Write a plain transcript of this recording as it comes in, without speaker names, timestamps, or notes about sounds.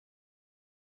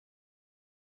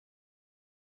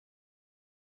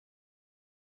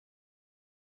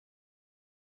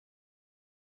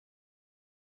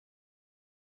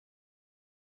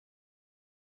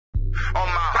All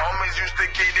my homies used to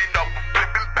get it off a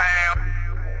flipping pound.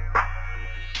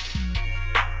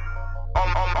 All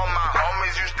my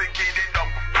homies used to get it off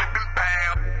a flipping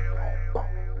pound.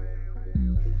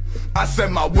 I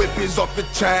said my whip is off the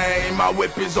chain, my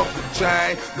whip is off the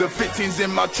chain. The 15s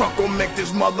in my trunk will make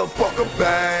this motherfucker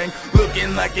bang.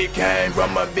 Looking like it came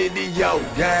from a video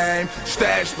game.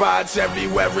 Stash spots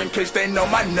everywhere in case they know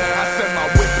my name. I said my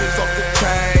whip is off the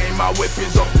chain, my whip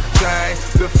is off the chain.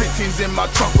 The 15s in my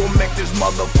trunk will make this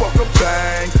motherfucker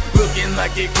bang. Looking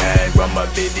like it came from a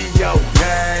video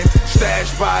game. Stash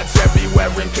spots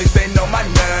everywhere in case they know my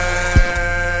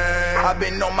name. I've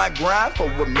been on my grind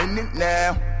for a minute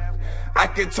now. I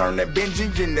could turn that Benji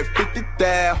into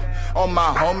 50,000. All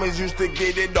my homies used to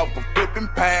get it off of flipping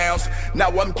pounds.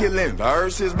 Now I'm killing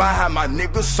verses behind my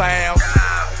nigga sounds.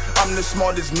 I'm the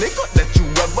smartest nigga that you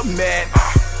ever met.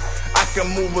 I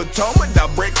can move a tone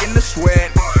without breaking the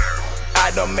sweat. I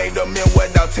done made a meal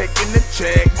without taking the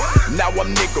check. Now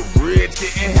I'm nigga rich,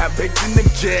 getting half baked in the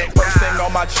jet. First thing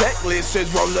on my checklist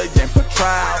is roller and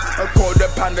Patron. A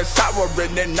quarter pound of sour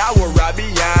in an hour, I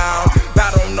be out. I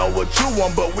don't know what you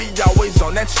want, but we always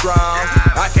on that strong.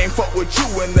 I can't fuck with you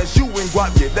unless you and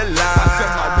Guap get the line. I said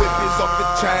my whip is off the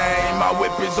chain, my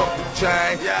whip is off the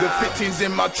chain. The 15s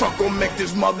in my trunk will make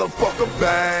this motherfucker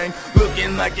bang.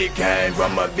 Looking like it came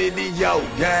from a video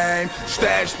game.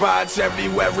 Stash spots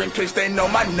everywhere in case they know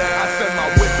my name. I said my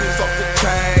whip is off the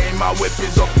chain, my whip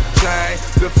is off the chain.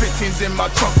 The 15s in my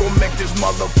trunk will make this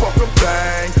motherfucker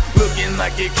bang. Looking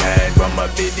like it came from a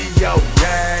video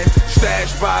game.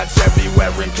 Stash spots everywhere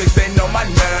in case they know my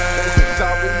name.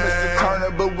 Sorry, Mr.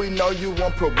 Turner, but we know you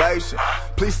on probation.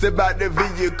 Please step out the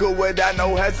vehicle without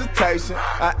no hesitation.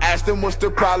 I asked him what's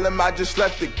the problem, I just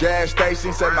left the gas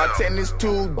station. Said my tennis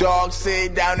too, dog,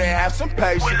 sit down and have some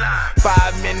patience.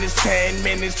 5 minutes, 10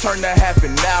 minutes, turn to half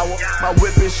an hour. My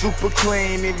whip is super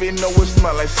clean, even though it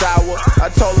smell like sour. I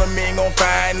told him he ain't gon'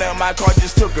 find out, my car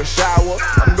just took a shower.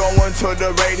 I'm going to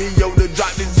the radio to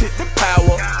drop this hit the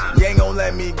power. You ain't gon'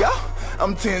 let me go,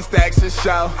 I'm 10 stacks a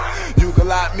show. You can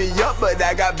lock me up, but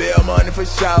I got bail money for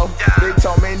show. They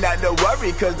told me not to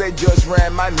worry, cause they just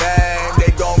ran my name.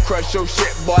 They gon' crush your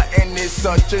shit, boy, and it's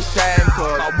such a shame.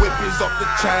 Cause my whip is off the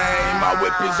chain, my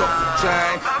whip is off the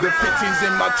chain. The 15s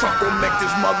in my trunk will make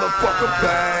this motherfucker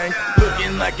bang.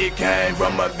 Looking like it came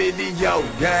from a video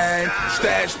game.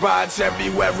 Stash spots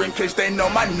everywhere in case they know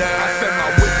my name. I said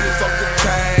my whip is off the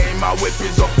chain, my whip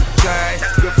is off the chain.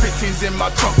 The 15s in my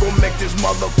trunk will make this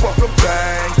motherfucker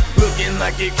bang. Looking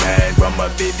like it came from a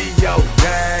video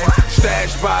game.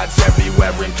 Stash spots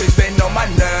everywhere in case they know my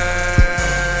name.